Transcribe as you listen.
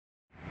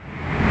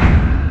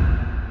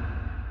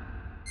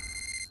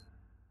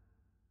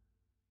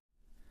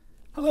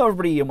Hello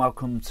everybody and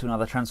welcome to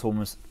another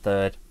Transformers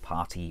third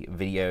party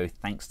video.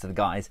 Thanks to the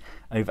guys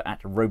over at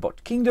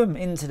Robot Kingdom.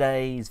 In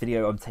today's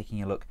video I'm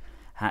taking a look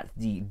at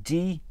the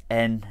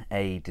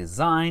DNA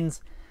Designs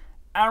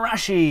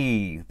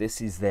ARASHI. This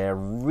is their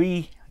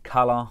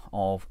recolor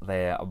of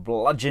their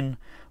bludgeon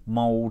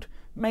mold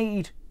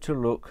made to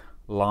look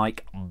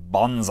like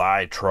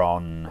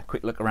Banzai-Tron. A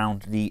quick look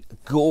around the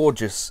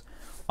gorgeous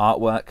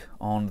artwork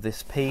on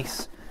this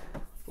piece.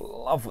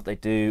 Love what they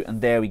do,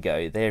 and there we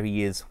go. There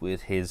he is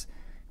with his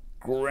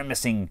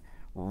grimacing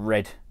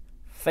red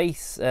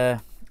face.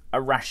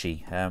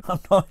 ARASHI. I'm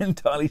not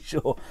entirely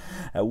sure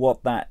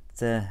what that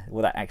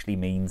actually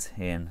means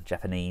in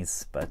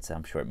Japanese, but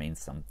I'm sure it means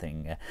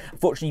something.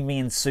 Unfortunately, me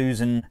and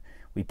Susan,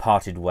 we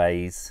parted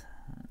ways,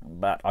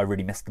 but I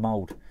really missed the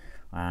mold.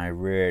 I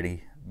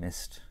really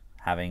missed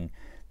having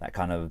that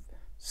kind of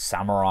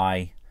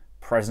samurai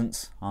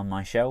presence on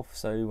my shelf,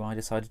 so I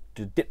decided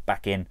to dip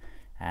back in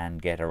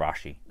and get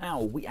ARASHI. Now,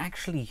 we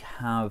actually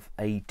have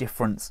a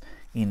difference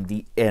in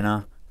the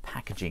inner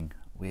packaging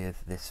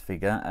with this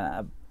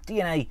figure.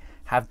 DNA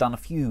have done a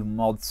few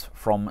mods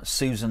from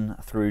Susan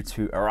through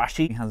to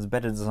ARASHI. It has a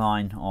better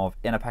design of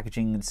inner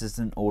packaging. This is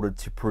in order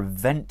to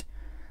prevent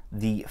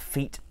the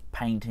feet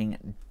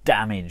painting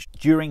damage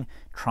during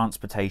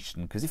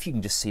transportation, because if you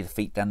can just see the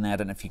feet down there, I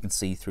don't know if you can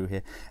see through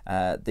here,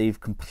 they've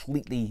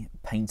completely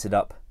painted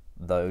up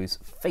those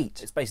feet.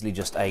 It's basically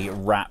just a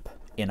wrap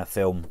in a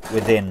film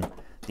within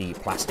the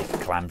plastic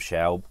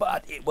clamshell,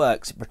 but it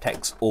works. It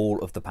protects all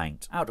of the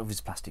paint. Out of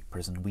his plastic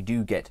prison, we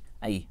do get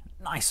a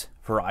nice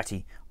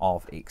variety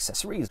of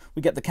accessories.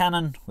 We get the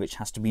cannon, which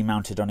has to be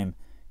mounted on him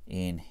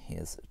in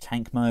his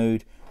tank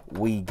mode.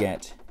 We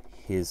get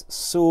his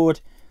sword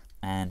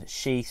and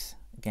sheath.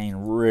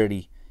 Again,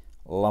 really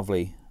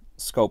lovely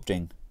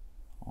sculpting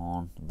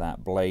on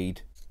that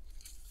blade.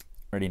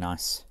 Really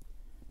nice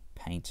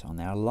paint on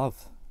there. I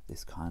love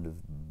this kind of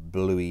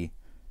bluey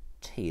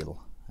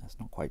teal. It's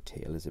not quite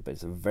teal, is it? But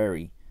it's a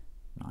very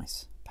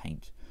nice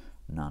paint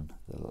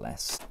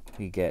nonetheless.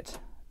 We get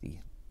the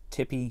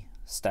tippy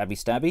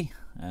stabby.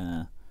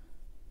 Again,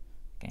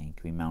 can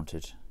be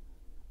mounted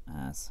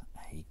as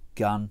a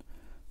gun.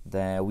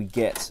 There we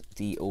get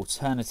the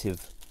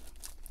alternative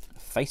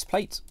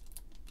faceplate.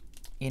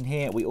 In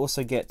here we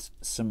also get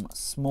some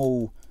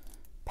small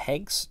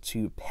pegs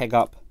to peg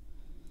up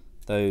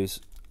those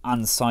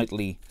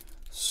unsightly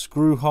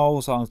screw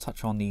holes. I'll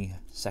touch on the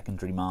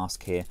secondary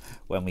mask here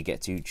when we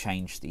get to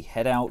change the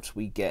head out.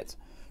 We get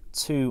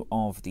two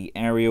of the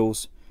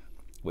aerials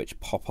which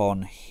pop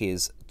on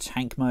his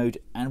tank mode,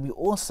 and we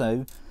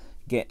also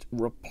get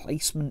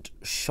replacement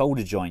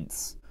shoulder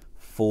joints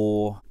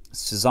for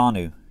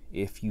Susanoo.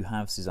 If you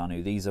have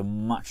Susanoo, these are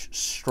much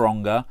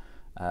stronger.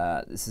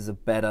 This is a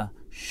better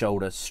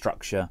shoulder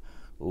structure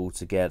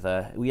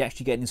altogether. We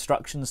actually get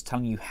instructions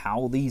telling you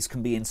how these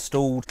can be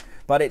installed,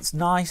 but it's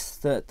nice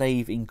that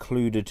they've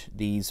included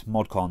these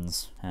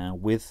modcons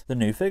with the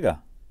new figure.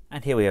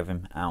 And here we have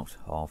him out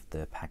of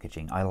the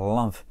packaging. I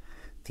love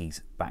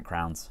these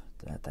backgrounds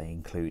that they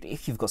include.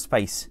 If you've got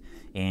space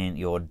in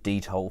your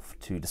detail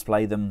to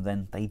display them,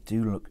 then they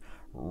do look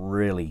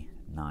really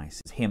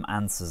nice. Him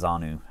and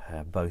Susanoo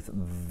are both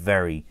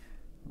very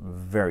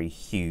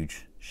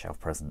huge shelf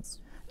presence.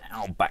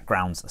 Now,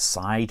 backgrounds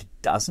aside,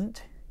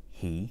 doesn't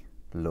he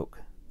look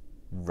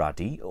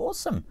ruddy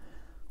awesome?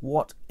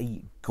 What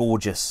a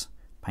gorgeous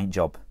paint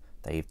job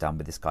they've done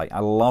with this guy. I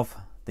love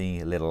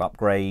the little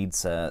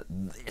upgrades.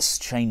 This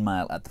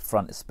chainmail at the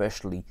front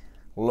especially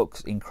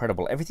looks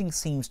incredible. Everything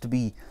seems to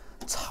be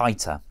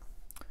tighter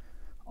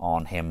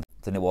on him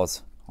than it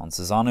was on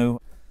Susanoo.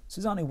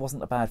 Susanoo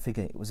wasn't a bad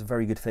figure. It was a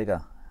very good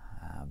figure,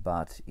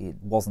 but it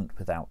wasn't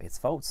without its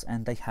faults,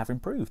 and they have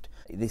improved.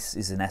 This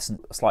is in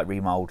essence a slight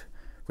remold,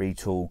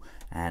 retool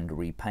and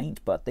repaint,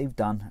 but they've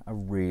done a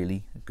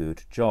really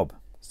good job.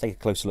 Let's take a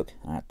closer look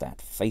at that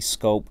face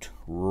sculpt.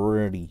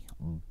 Really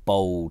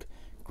bold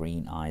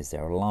green eyes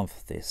there. I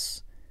love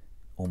this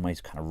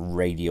almost kind of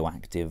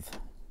radioactive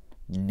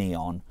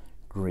neon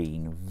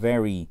green,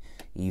 very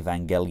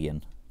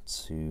Evangelion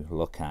to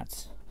look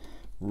at.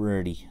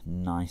 Really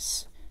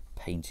nice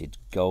painted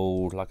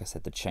gold. Like I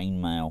said, the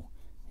chainmail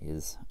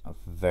is a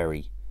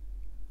very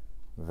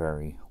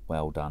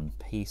well done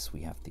piece.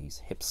 We have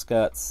these hip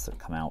skirts that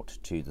come out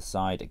to the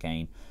side,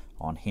 again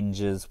on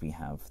hinges. We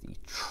have the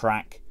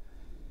track,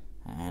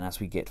 and as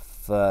we get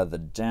further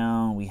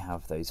down we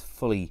have those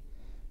fully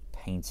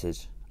painted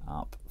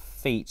up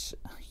feet.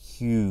 A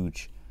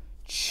huge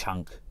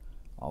chunk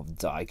of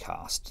die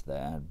cast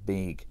there,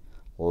 big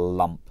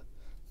lump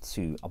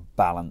to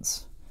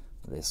balance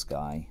this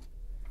guy.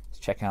 Let's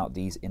check out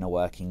these inner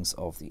workings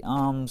of the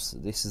arms.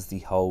 This is the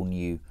whole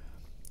new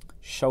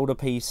shoulder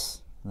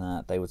piece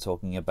that they were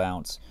talking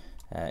about.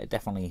 It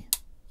definitely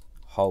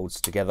holds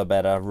together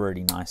better.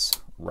 Really nice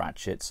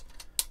ratchets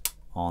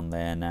on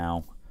there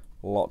now.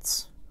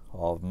 Lots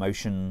of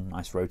motion,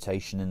 nice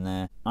rotation in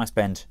there. Nice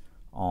bend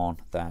on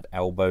that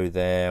elbow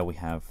there. We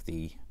have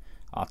the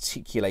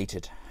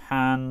articulated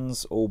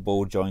hands, all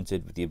ball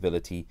jointed with the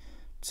ability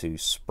to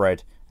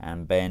spread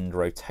and bend.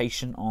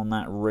 Rotation on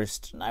that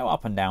wrist. No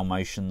up and down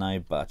motion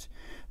though, but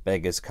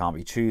beggars can't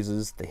be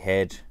choosers. The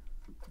head,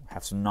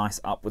 have some nice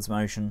upwards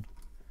motion.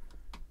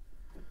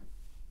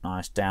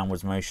 Nice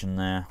downwards motion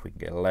there. We can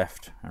get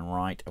left and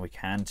right, and we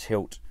can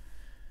tilt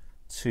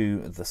to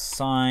the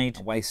side.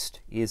 The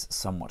waist is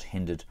somewhat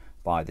hindered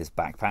by this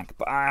backpack,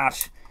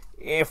 but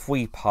if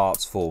we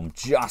parts form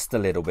just a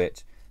little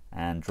bit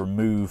and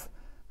remove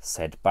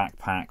said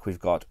backpack, we've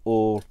got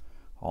all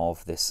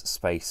of this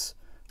space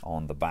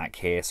on the back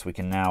here, so we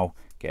can now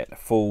get a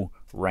full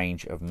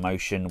range of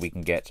motion. We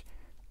can get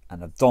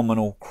an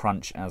abdominal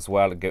crunch as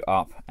well, and go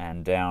up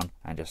and down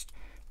and just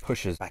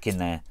push us back in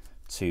there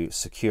to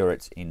secure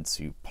it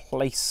into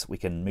place. We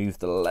can move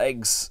the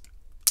legs.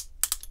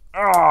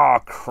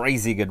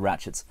 Crazy good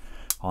ratchets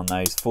on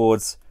those.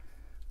 Forwards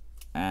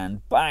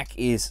and back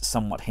is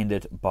somewhat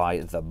hindered by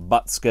the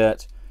butt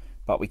skirt,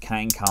 but we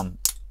can come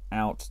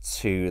out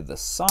to the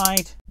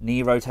side.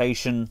 Knee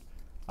rotation,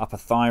 upper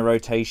thigh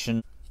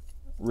rotation,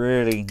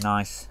 really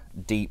nice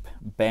deep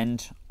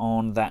bend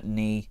on that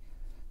knee.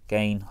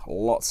 Again,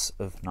 lots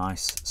of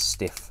nice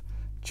stiff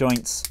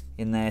joints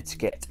in there to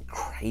get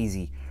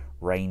crazy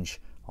range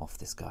off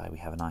this guy. We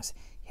have a nice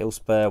heel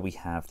spur. We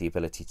have the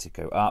ability to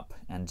go up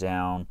and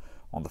down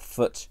on the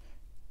foot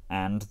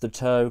and the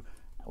toe.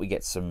 We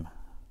get some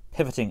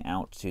pivoting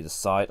out to the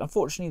side.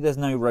 Unfortunately, there's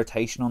no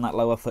rotation on that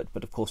lower foot,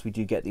 but of course we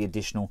do get the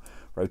additional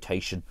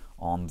rotation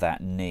on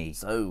that knee.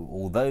 So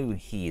although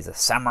he is a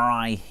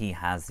samurai, he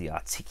has the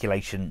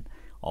articulation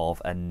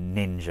of a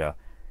ninja.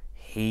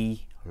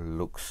 He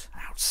looks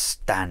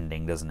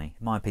outstanding, doesn't he?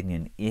 In my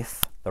opinion,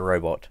 if the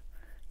robot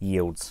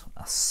yields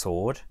a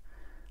sword,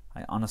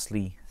 I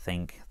honestly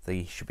think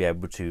they should be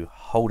able to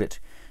hold it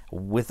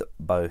with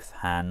both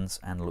hands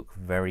and look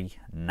very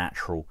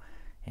natural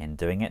in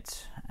doing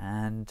it.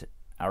 And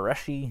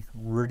ARASHI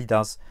really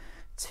does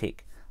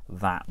tick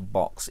that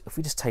box. If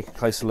we just take a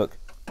closer look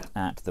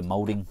at the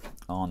molding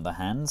on the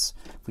hands,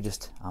 if we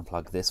just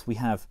unplug this, we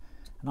have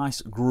a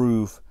nice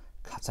groove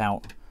cut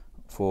out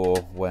for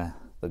where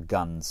the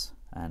guns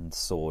and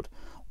sword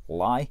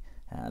lie.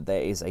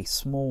 There is a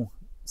small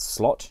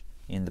slot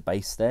in the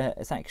base there.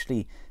 It's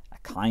actually a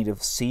kind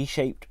of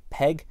C-shaped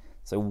peg,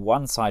 so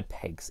one side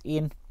pegs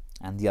in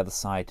and the other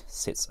side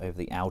sits over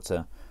the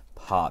outer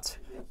part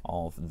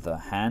of the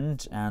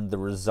hand, and the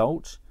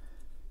result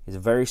is a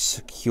very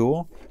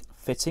secure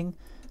fitting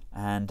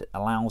and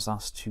allows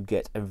us to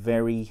get a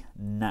very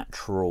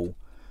natural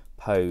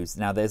pose.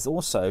 Now there's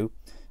also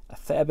a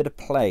fair bit of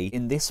play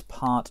in this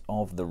part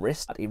of the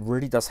wrist. It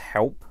really does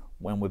help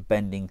when we're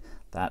bending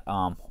that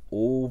arm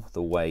all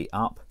the way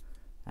up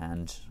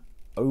and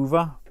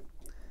over,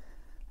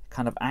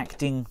 kind of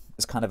acting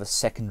as kind of a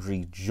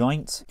secondary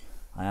joint.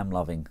 I am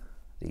loving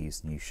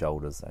these new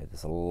shoulders though.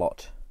 There's a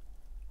lot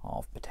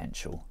of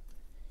potential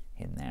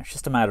in there. It's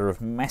just a matter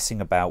of messing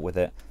about with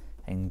it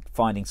and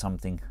finding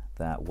something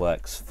that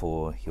works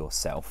for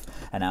yourself.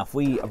 And now if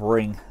we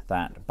bring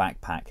that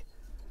backpack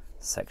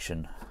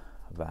section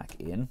back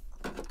in,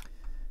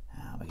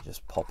 we can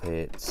just pop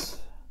it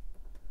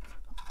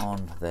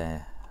on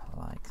there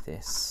like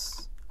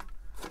this,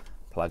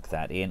 plug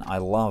that in. I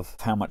love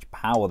how much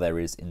power there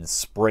is in the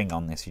spring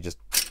on this. You just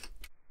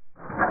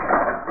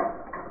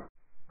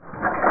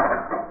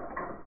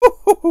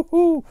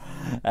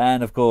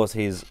and of course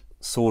his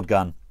sword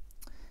gun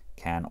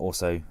can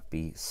also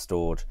be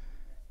stored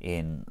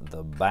in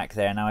the back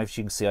there. Now as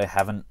you can see, I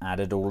haven't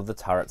added all of the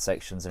turret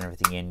sections and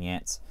everything in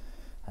yet.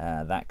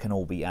 That can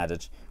all be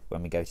added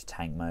when we go to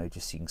tank mode,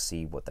 just so you can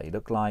see what they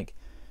look like.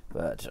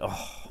 But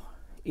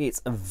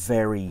it's a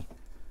very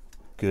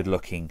good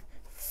looking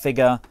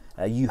figure.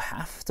 You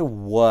have to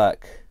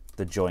work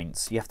the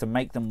joints, you have to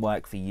make them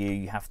work for you,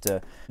 you have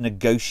to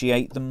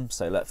negotiate them.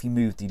 So like, if you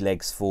move the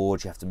legs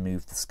forward, you have to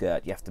move the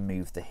skirt, you have to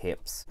move the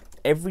hips.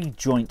 Every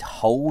joint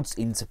holds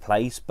into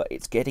place, but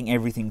it's getting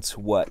everything to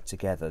work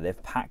together.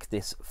 They've packed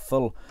this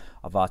full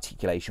of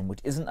articulation,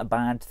 which isn't a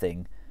bad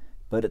thing,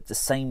 but at the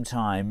same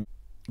time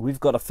we've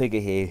got a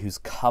figure here who's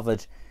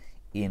covered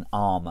in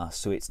armor,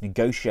 so it's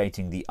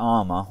negotiating the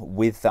armor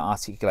with the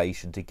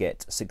articulation to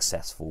get a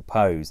successful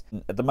pose.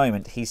 At the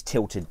moment he's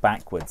tilted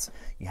backwards.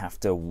 You have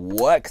to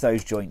work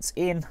those joints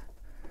in,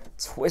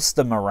 twist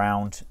them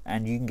around,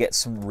 and you can get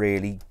some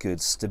really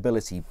good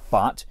stability,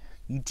 but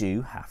you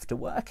do have to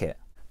work it.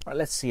 Right,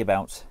 let's see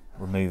about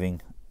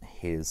removing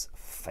his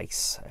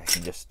face. I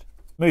can just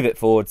move it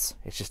forwards.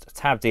 It's just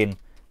tabbed in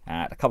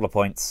at a couple of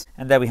points,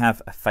 and there we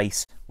have a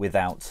face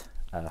without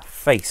a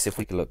face. If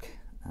we could look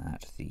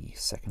at the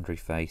secondary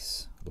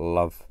face,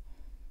 love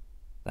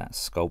that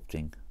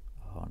sculpting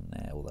on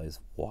there, all those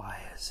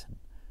wires,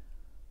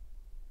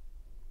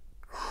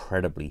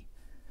 incredibly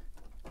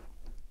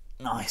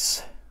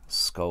nice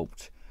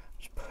sculpt.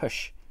 Just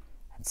push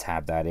and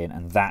tab that in,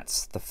 and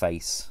that's the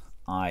face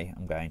I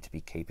am going to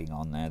be keeping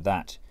on there.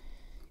 That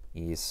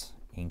is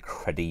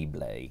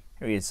incredible.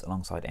 Here he is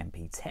alongside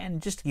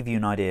MP10, just to give you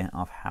an idea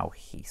of how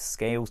he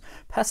scales.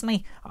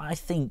 Personally, I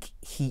think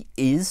he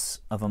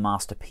is of a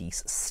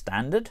masterpiece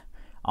standard.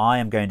 I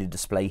am going to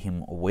display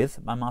him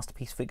with my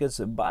masterpiece figures,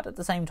 but at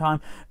the same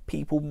time,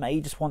 people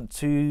may just want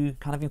to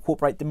kind of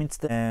incorporate them into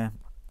their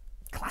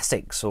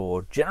classics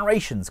or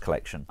generations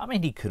collection. I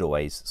mean, he could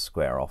always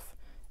square off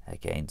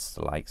against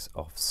the likes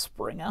of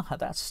Springer.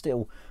 That's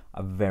still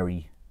a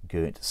very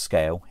good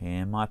scale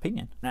in my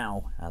opinion.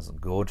 Now, as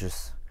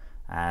gorgeous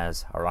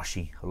as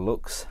Arashi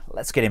looks,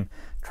 let's get him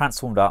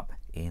transformed up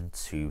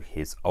into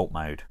his alt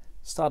mode.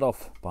 Start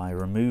off by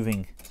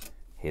removing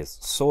his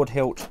sword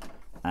hilt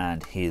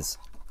and his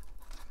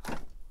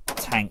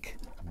tank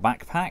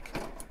backpack.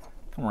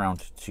 Come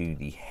around to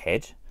the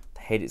head.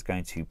 The head is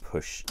going to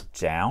push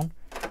down,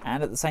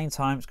 and at the same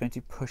time it's going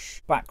to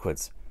push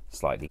backwards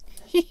slightly.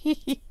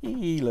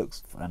 He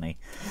looks funny.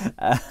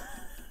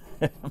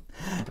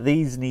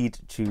 These need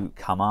to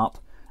come up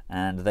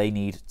and they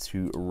need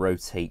to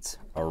rotate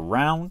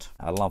around.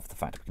 I love the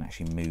fact we can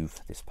actually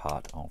move this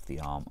part of the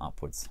arm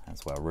upwards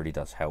as well. It really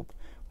does help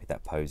with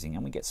that posing,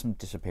 and we get some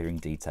disappearing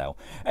detail.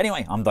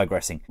 Anyway, I'm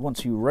digressing. We want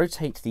to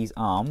rotate these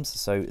arms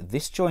so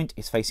this joint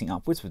is facing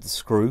upwards with the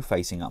screw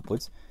facing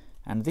upwards,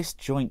 and this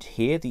joint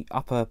here, the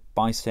upper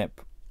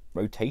bicep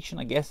rotation,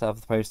 I guess,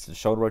 as opposed to the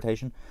shoulder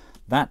rotation,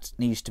 that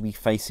needs to be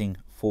facing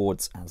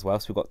forwards as well.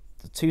 So we've got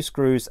the two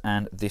screws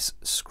and this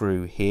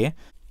screw here.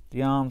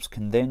 The arms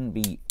can then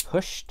be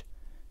pushed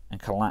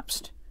and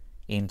collapsed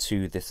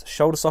into this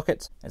shoulder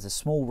socket. There's a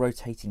small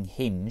rotating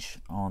hinge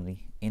on the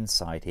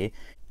inside here.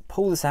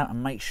 Pull this out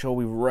and make sure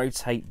we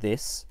rotate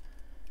this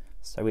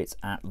so it's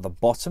at the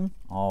bottom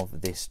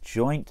of this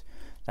joint.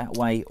 That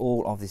way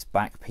all of this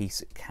back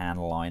piece can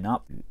line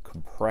up.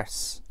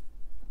 Compress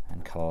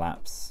and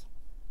collapse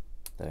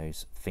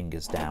those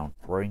fingers down.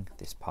 Bring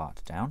this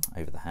part down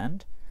over the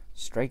hand,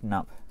 straighten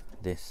up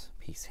this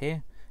piece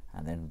here,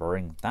 and then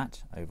bring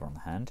that over on the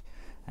hand,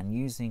 and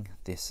using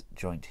this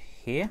joint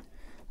here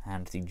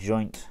and the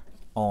joint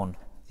on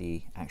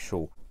the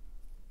actual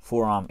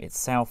forearm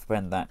itself,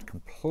 bend that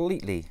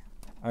completely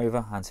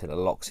over until it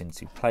locks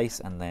into place,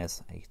 and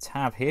there's a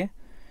tab here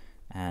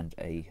and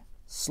a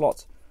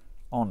slot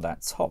on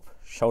that top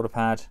shoulder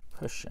pad.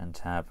 Push and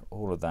tab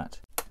all of that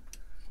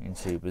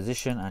into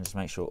position and just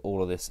make sure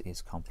all of this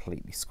is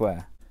completely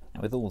square.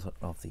 And with all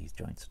of these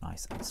joints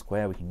nice and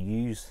square, we can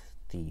use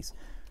these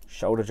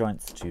shoulder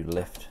joints to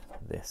lift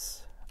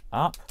this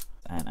up.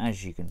 And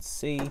as you can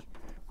see,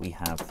 we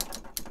have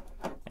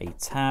a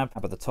tab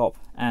at the top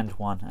and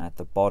one at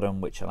the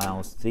bottom, which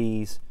allows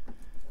these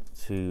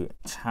to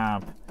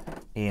tab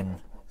in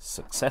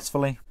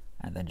successfully.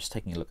 And then just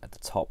taking a look at the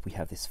top, we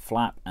have this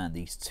flap and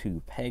these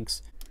two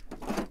pegs.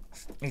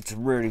 Need to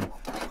really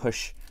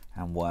push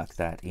and work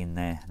that in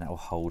there, and that will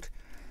hold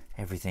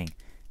everything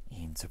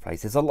into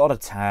place. There's a lot of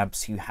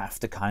tabs, you have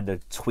to kind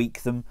of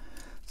tweak them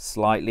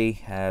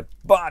slightly,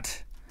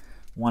 but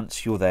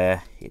once you're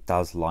there, it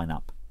does line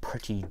up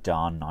pretty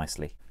darn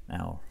nicely.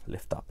 Now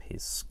lift up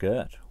his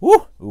skirt,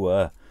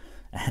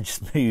 and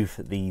just move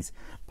these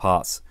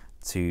parts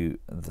to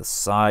the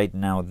side.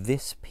 Now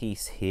this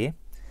piece here,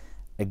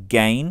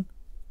 again,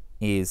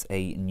 is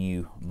a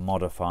new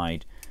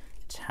modified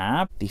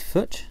tab. The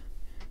foot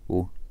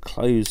will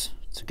close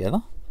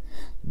together.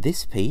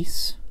 This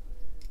piece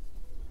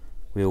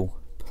will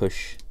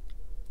push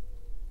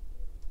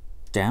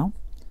down.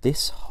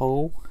 This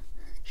whole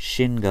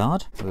shin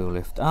guard will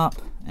lift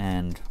up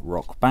and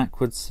rock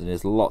backwards, so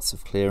there's lots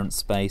of clearance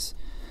space.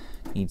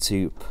 You need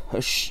to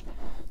push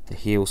the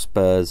heel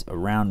spurs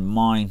around.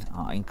 Mine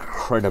are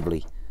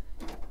incredibly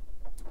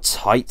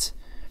tight,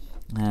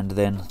 and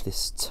then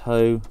this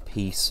toe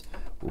piece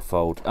will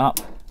fold up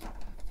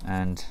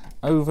and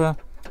over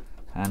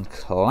and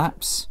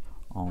collapse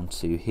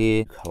onto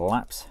here.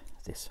 Collapse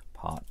this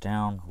part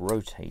down,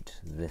 rotate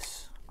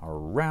this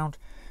around,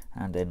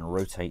 and then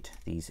rotate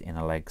these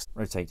inner legs,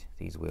 rotate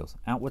these wheels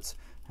outwards,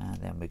 and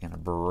then we're going to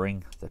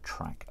bring the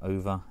track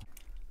over.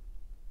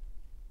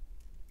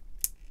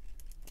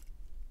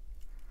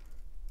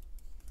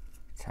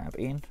 Tab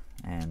in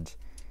and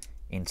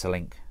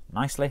interlink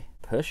nicely.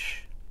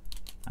 Push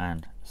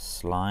and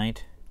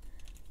slide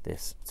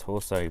this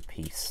torso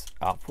piece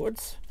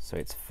upwards so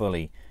it's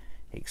fully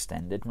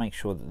extended. Make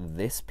sure that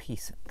this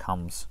piece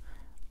comes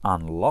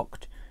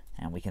unlocked,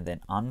 and we can then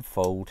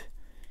unfold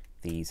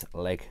these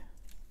leg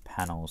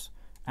panels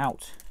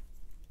out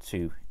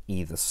to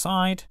either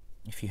side.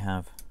 If you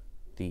have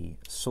the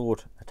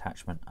sword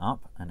attachment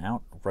up and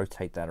out,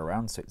 rotate that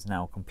around so it's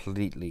now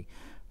completely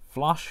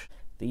flush.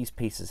 These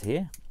pieces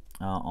here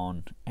are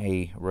on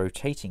a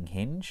rotating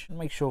hinge.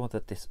 Make sure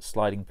that this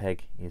sliding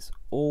peg is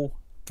all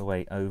the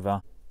way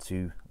over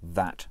to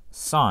that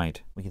side.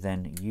 We can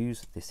then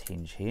use this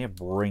hinge here,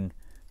 bring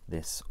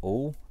this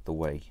all the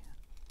way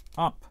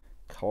up,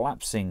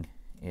 collapsing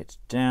it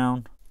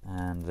down,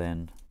 and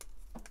then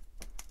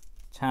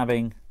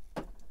tabbing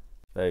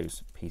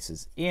those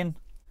pieces in,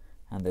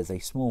 and there's a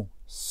small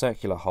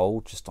circular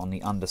hole just on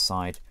the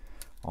underside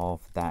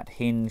of that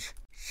hinge.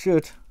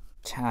 Should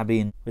tab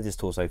in. With this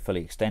torso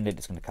fully extended,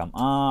 it's going to come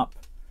up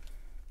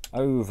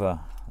over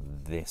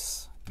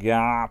this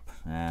gap,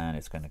 and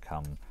it's going to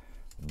come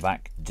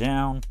back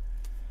down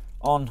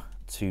on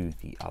to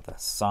the other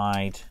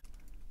side.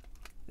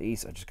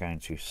 These are just going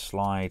to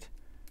slide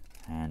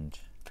and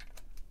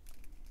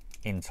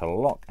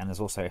interlock, and there's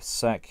also a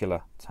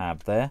circular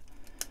tab there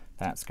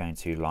that's going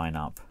to line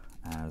up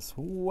as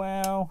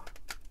well.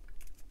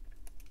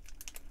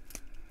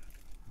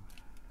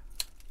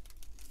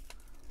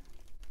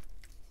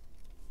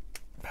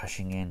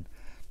 Pushing in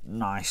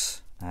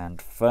nice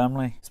and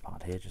firmly. This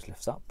part here just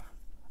lifts up,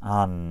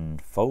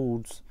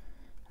 unfolds,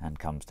 and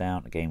comes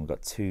down. Again, we've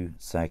got two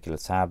circular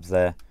tabs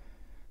there,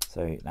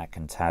 so that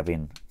can tab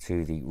in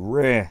to the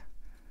rear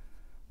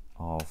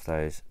of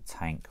those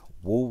tank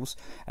walls.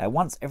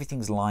 Once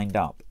everything's lined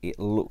up, it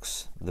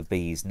looks the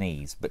bee's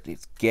knees, but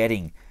it's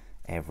getting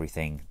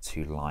everything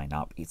to line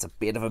up. It's a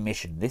bit of a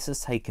mission. This has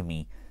taken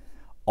me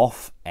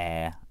off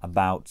air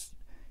about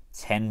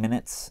 10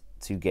 minutes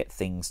to get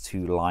things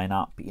to line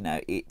up. You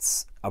know,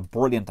 it's a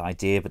brilliant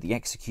idea, but the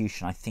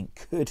execution I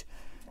think could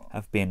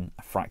have been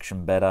a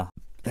fraction better.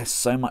 There's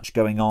so much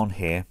going on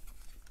here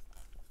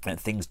that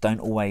things don't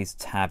always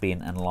tab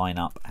in and line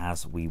up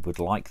as we would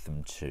like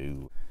them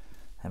to.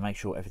 And make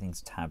sure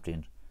everything's tabbed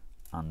in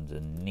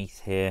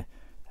underneath here.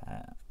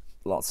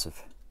 Lots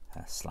of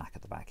slack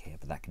at the back here,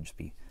 but that can just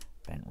be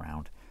bent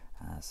round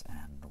as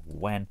and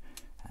when,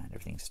 and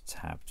everything's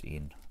tabbed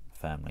in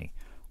firmly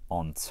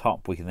on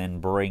top. We can then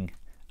bring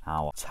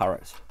our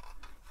turret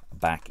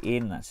back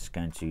in. That's just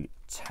going to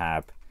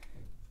tab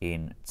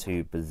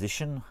into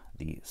position.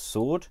 The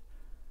sword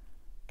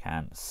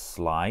can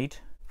slide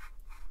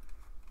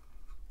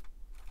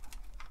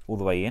all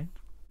the way in.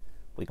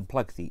 We can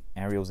plug the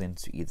aerials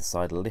into either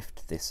side,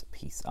 lift this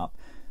piece up.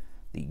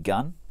 The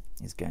gun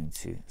is going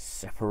to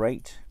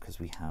separate because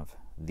we have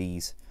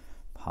these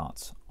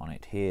parts on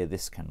it here.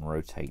 This can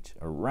rotate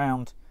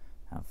around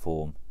and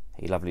form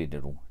a lovely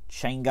little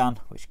chain gun,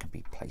 which can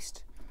be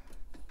placed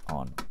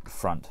on the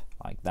front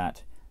like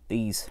that.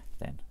 These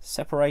then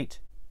separate.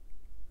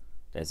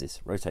 There's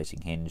this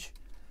rotating hinge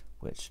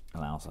which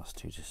allows us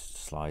to just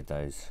slide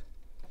those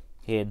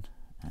in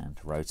and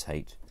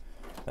rotate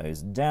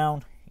those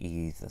down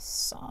either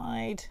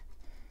side.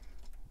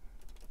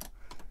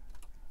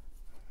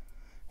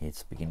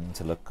 It's beginning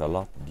to look a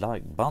lot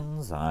like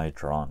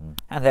Banzai-Tron.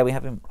 And there we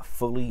have him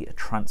fully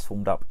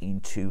transformed up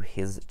into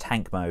his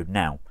tank mode.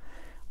 Now,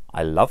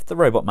 I love the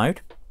robot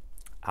mode.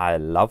 I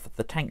love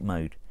the tank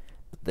mode.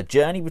 But the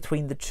journey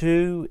between the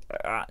two,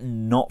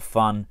 not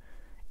fun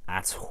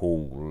at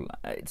all.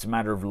 It's a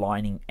matter of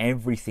lining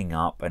everything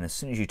up, and as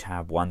soon as you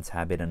tab one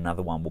tab in,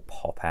 another one will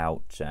pop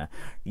out.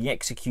 The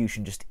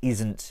execution just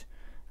isn't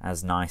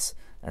as nice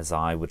as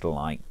I would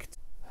like.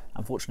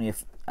 Unfortunately,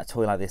 if a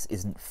toy like this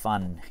isn't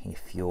fun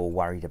if you're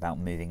worried about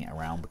moving it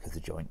around because the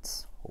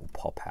joints will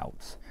pop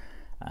out.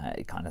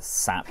 It kind of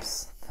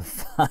saps the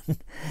fun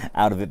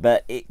out of it,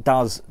 but it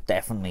does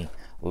definitely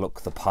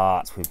look the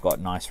part. We've got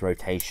nice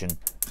rotation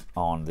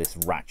on this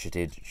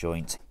ratcheted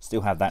joint.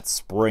 Still have that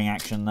spring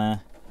action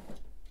there,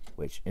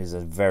 which is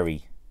a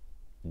very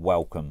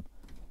welcome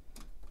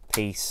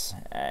piece.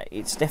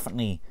 It's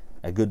definitely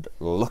a good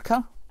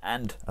looker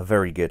and a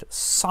very good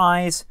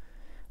size,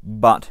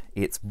 but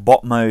its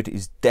bot mode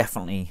is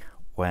definitely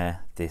where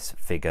this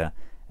figure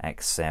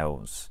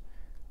excels.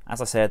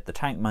 As I said, the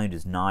tank mode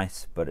is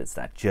nice, but it's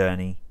that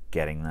journey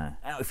getting there.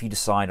 Now, if you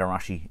decide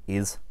Arashi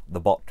is the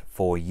bot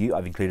for you,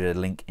 I've included a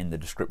link in the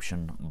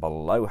description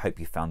below. Hope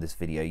you found this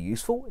video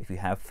useful. If you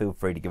have, feel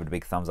free to give it a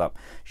big thumbs up,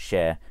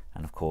 share,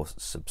 and of course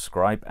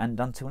subscribe. And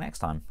until next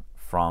time,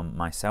 from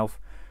myself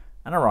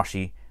and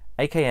Arashi,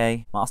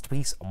 aka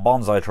Masterpiece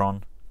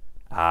Banzai-Tron,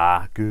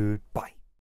 goodbye.